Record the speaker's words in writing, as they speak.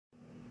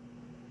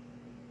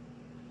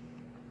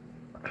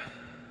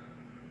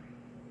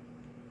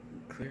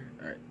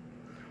Alright.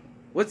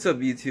 What's up,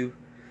 YouTube?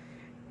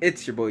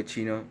 It's your boy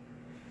Chino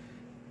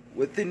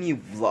with a new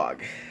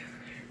vlog.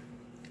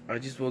 I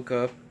just woke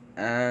up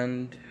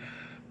and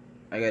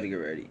I gotta get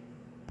ready.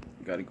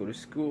 Gotta go to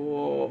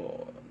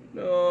school.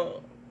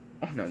 No.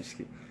 Oh, no, I'm just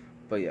kidding.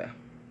 But yeah.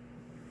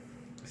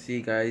 See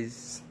you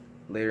guys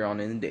later on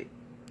in the day.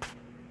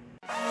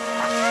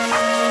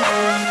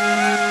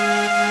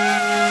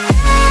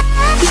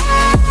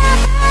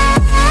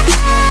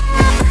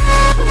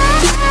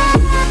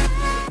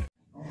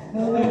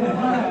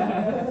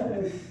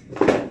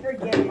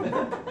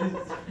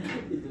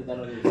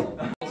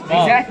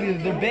 Exactly,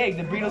 they're big.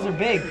 The burritos are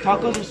big.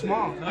 Tacos are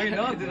small.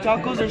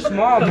 Tacos are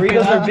small.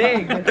 Burritos are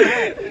big.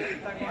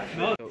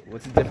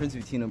 What's the difference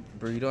between a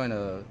burrito and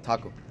a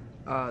taco?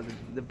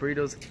 The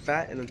burrito's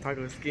fat and the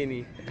taco's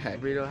skinny. The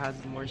burrito has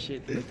more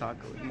shit than the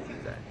taco. Easy as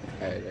that.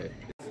 Alright.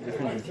 What's the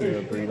difference between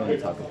a burrito and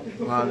a taco?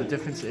 The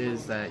difference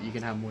is that you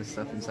can have more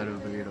stuff inside of a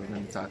burrito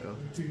than a taco.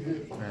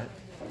 Right?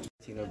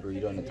 Between a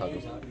burrito and a taco.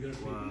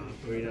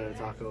 Burrito and a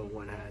taco,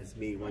 one has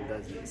meat, one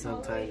doesn't.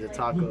 Sometimes a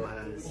taco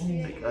has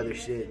like other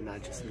shit,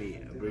 not just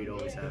meat. A burrito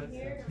always has. I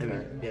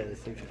mean, yeah, the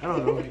same shit. I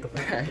don't know what the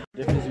fuck.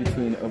 Difference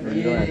between a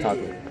burrito and a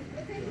taco.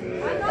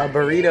 A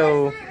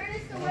burrito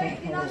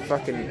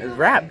is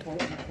wrapped,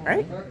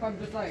 right?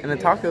 And the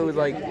taco is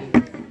like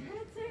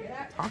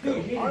taco.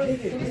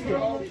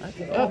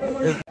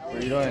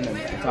 Burrito and a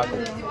taco.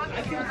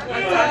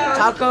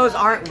 Tacos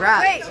aren't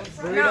wrapped.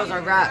 Burritos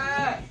are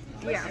wrapped.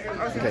 Yeah, I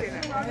was gonna say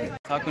that.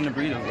 Taco and a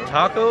burrito, bro.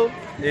 Taco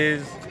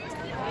is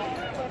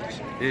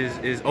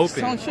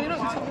open,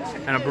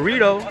 and a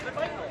burrito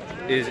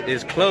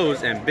is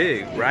closed and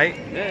big, right?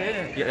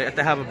 Yeah. You have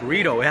to have a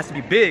burrito. It has to be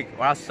big,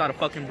 or else it's not a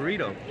fucking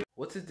burrito.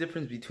 What's the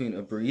difference between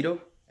a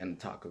burrito and a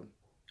taco?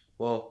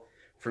 Well,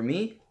 for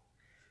me,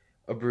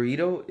 a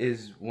burrito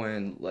is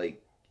when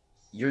like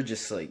you're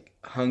just like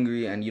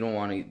hungry and you don't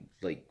want to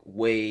like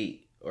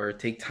wait or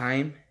take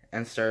time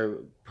and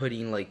start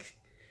putting like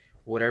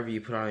whatever you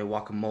put on it,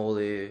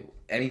 guacamole,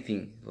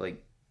 anything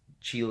like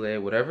chile,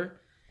 whatever.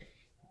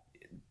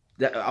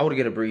 That I would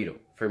get a burrito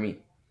for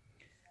me.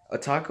 A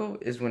taco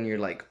is when you're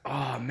like,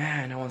 oh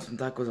man, I want some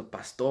tacos of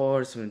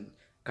pastor, some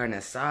carne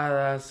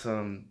asada,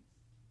 some,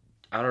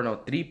 I don't know,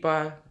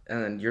 tripa,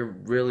 and then you're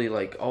really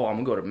like, oh, I'm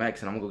gonna go to Mex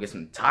and I'm gonna go get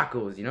some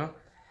tacos, you know?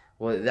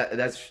 Well,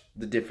 that's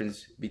the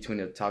difference between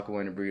a taco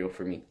and a burrito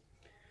for me.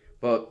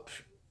 But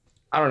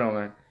I don't know,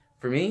 man.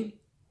 For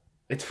me,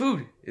 it's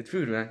food. It's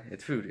food, man.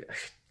 It's food.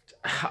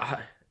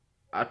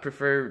 I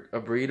prefer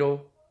a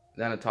burrito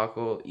than a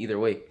taco either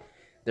way.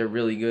 They're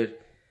really good.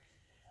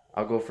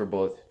 I'll go for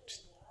both.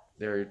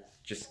 They're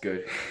just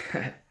good.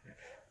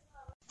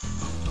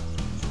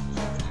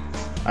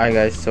 Alright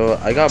guys, so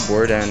I got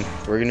bored and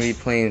we're going to be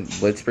playing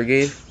Blitz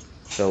Brigade.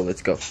 So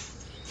let's go.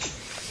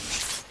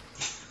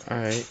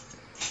 Alright.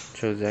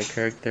 Chose that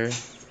character.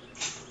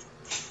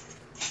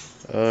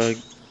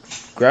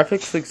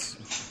 Graphics looks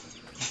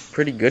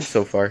pretty good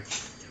so far.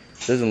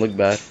 Doesn't look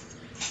bad.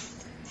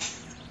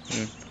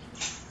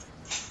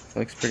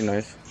 Looks pretty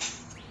nice.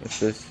 What's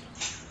this?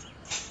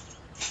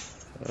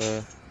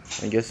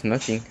 I guess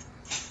nothing.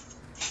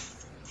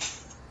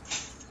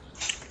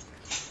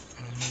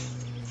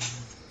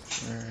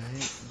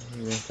 Alright,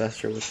 even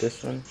faster with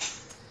this one.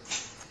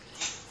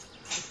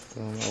 I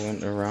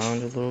went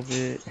around a little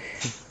bit.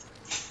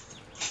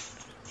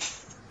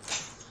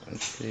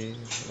 Let's see.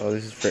 Oh,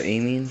 this is for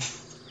aiming.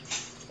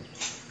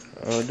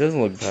 Oh, it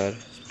doesn't look bad.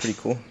 It's pretty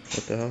cool.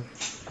 What the hell?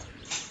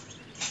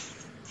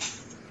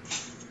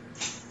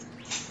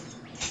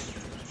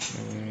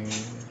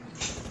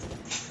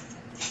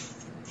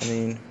 I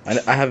mean,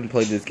 I haven't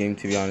played this game,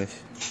 to be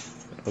honest.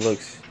 It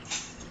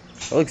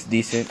looks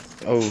decent.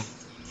 Oh,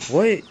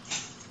 what?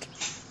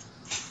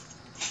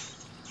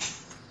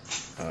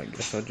 I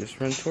guess I'll just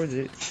run towards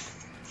it.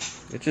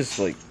 It just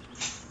like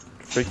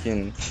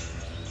freaking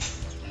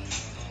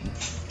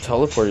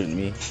teleported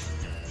me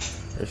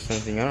or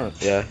something. I don't.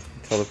 Yeah, it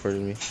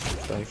teleported me.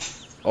 Like,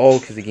 oh,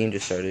 because the game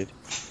just started.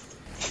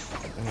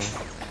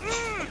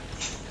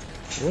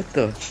 What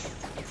the?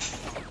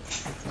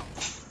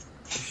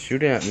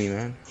 Shooting at me,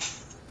 man.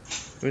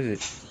 What is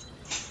it?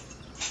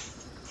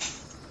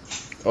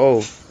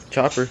 Oh,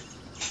 chopper.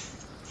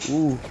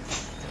 Ooh.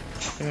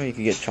 I know you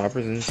can get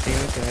choppers in this game.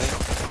 What the heck?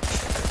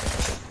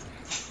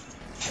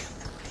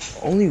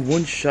 Only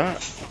one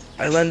shot.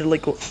 I landed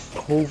like a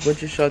whole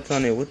bunch of shots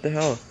on it. What the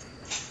hell?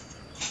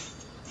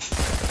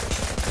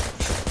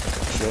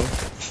 There you go.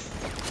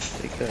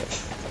 Take that.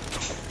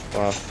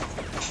 Wow.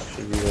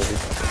 Should be ready.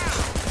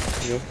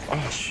 There you go.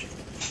 Oh, shit.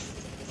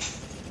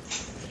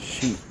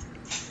 Shoot.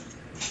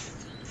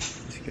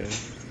 This guy.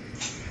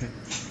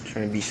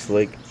 Trying to be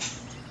slick.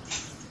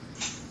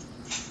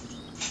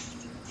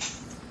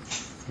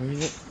 Where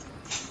is it?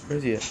 Where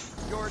is he at?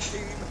 Your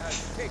team has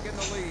taken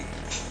the lead.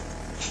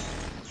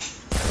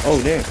 Oh,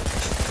 damn.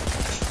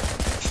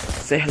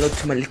 Say hello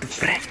to my little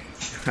friend.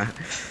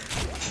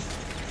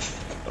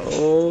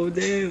 Oh,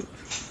 damn.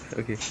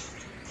 Okay.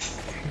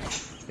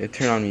 It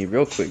turned on me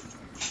real quick.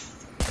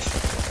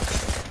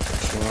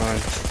 Come on.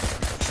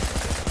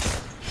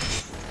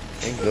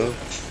 There you go.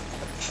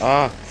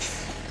 Ah.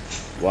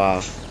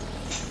 Wow.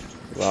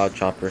 Wow,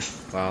 Chopper.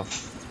 Wow.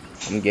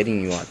 I'm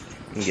getting you out.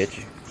 I'm gonna get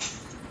you.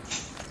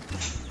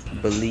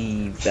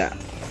 Believe that.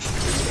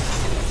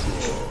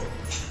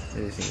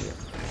 There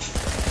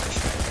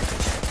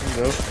you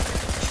go.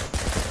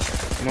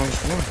 Come on,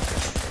 come on.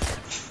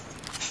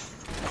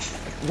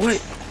 What?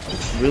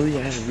 Really?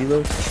 I had to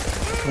reload?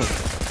 Come on.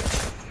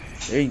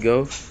 There you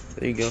go.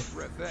 There you go.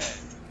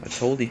 I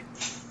told you.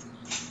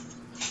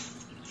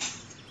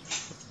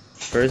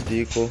 First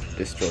vehicle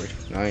destroyed.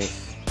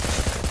 Nice.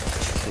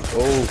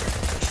 Oh.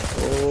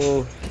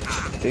 Oh.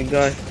 Big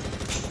guy.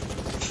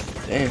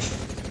 Damn.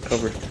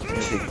 Cover.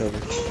 Big cover.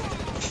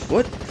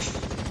 What?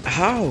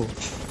 How?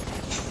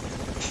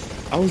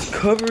 I was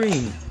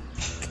covering.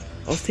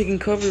 I was taking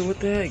cover. What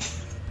the heck?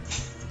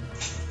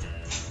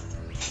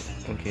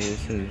 Okay,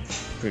 this is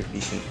pretty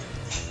decent.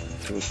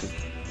 Let's see what this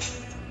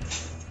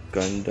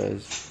gun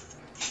does.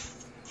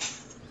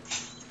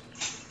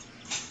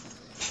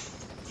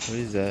 What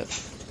is that?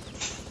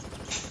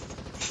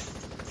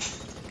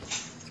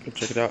 Let's go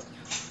check it out.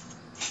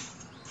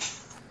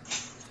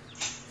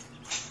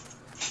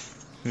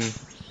 It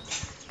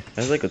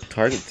has like a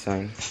target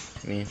sign.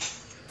 I mean,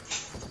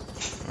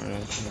 I don't know,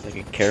 it's like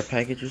a care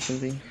package or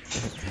something.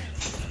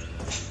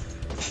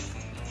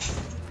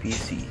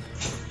 PC.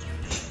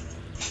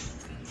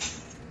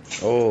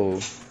 Oh,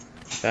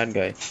 bad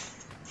guy. I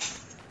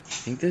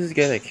think this is the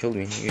guy that killed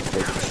me.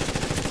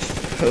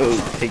 Oh,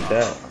 take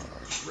that.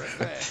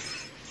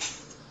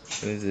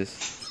 What is this?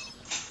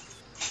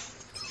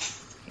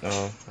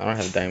 Oh, I don't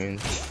have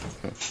diamonds.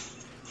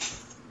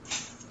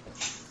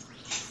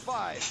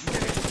 5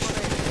 minutes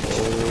remaining.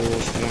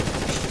 Oh, come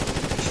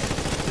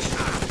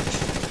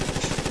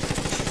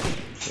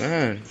on.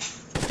 Man,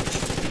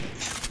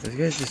 this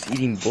guy's just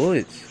eating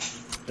bullets.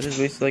 I just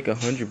wasted like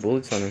 100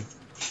 bullets on him.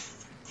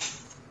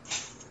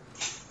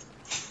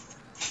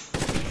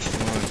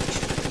 Come on.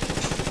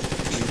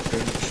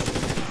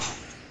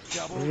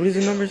 What is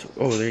the numbers?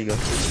 Oh, there you go.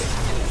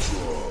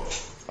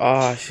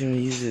 Ah, I shouldn't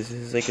use this. This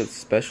is like a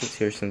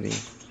specialty or something.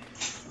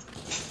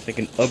 It's like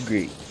an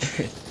upgrade.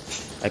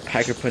 I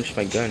packer punched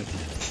my gun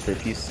for a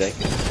few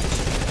seconds.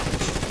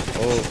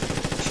 Oh,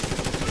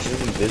 it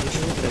was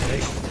invisible? What the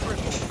heck?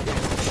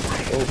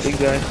 Oh, big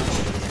guy.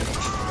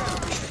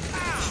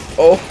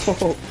 Oh,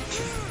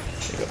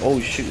 oh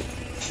shoot!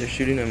 They're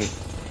shooting at me.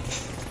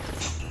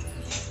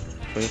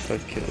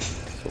 25 kills.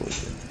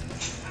 Soldier.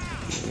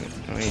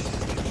 Nice.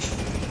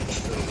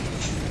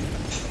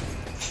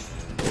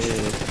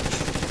 Yeah.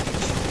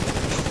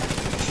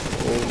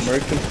 Oh,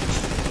 murk him.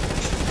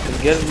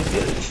 Let's get him. Let's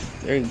get him.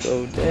 There you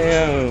go.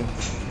 Damn.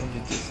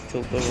 You just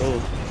tilt the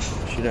road.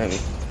 Shoot at me.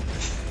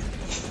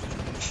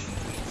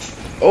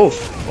 Oh,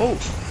 oh.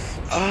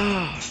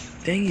 Ah,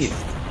 dang it.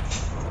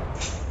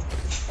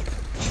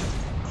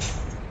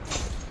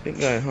 Big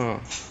guy, huh?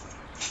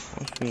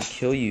 I'm gonna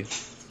kill you.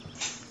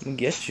 I'm gonna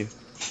get you.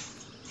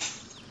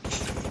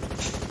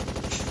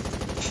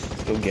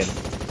 Let's go get him.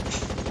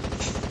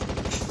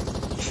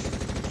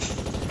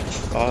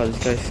 Oh,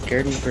 this guy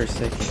scared me for a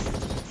second.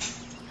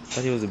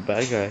 Thought he was a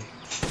bad guy.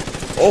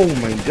 Oh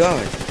my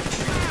god.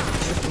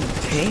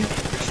 What tank?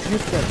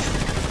 What the?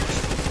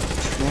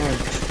 Come on.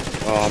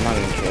 Oh, I'm not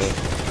gonna kill him.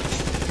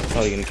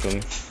 Probably gonna kill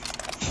me.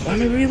 Why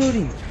am I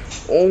reloading?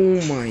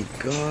 Oh my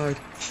god.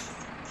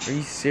 Are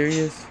you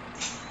serious?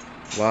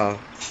 Wow.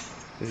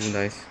 This is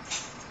nice.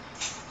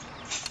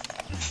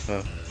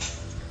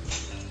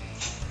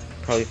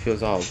 Probably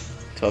feels all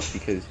tough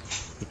because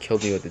he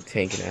killed me with the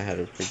tank and I had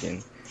a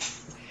freaking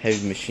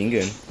heavy machine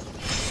gun.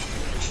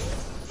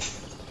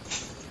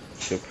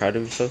 Feel proud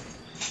of yourself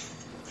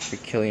for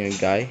killing a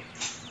guy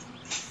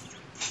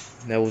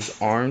that was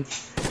armed.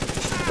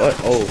 What?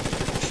 Oh.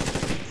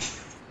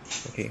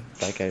 Okay,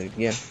 that guy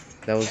again.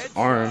 That was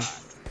armed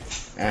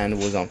and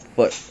was on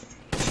foot.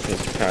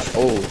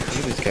 Oh, look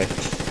at this guy.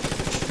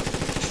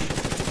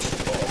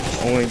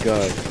 Oh my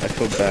god, I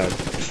feel bad.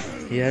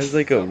 He has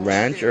like a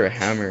wrench or a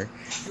hammer,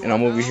 and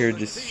I'm over here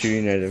just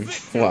shooting at him.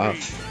 Wow.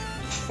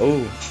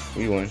 Oh,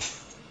 we won.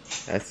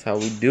 That's how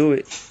we do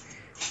it.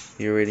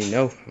 You already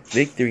know.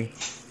 Victory.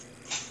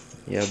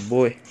 Yeah,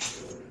 boy.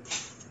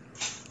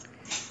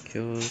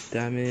 Kills,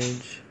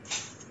 damage.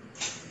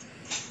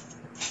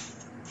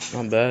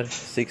 Not bad.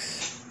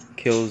 6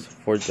 kills,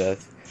 4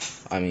 deaths.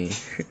 I mean,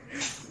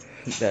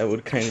 that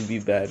would kind of be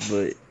bad,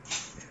 but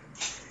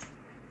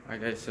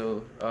alright guys,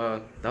 so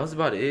that was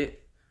about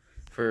it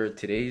for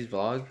today's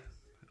vlog.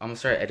 I'm gonna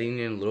start editing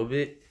in a little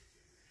bit,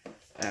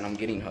 and I'm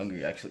getting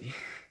hungry actually.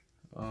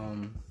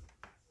 I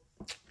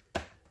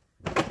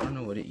don't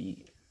know what to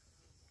eat,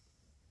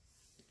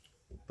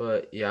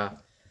 but yeah,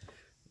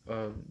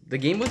 the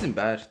game wasn't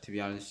bad, to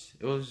be honest.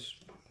 It was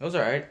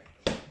alright.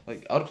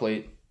 Like, I'll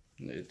play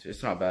it.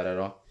 It's not bad at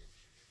all.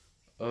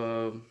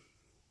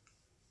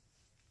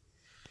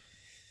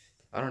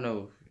 I don't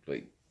know,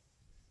 like,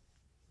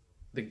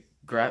 the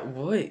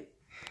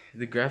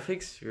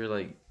graphics were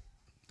like,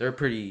 they're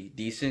pretty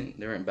decent.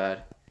 They weren't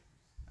bad.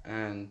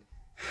 And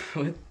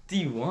what do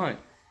you want?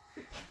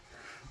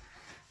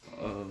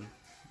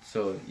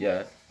 So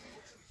yeah,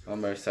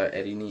 I'm gonna start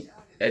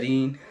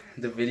editing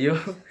the video,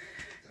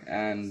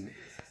 and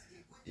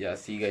yeah,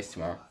 see you guys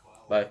tomorrow.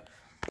 Bye.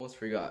 Almost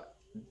forgot.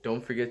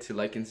 Don't forget to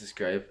like and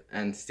subscribe,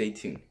 and stay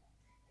tuned.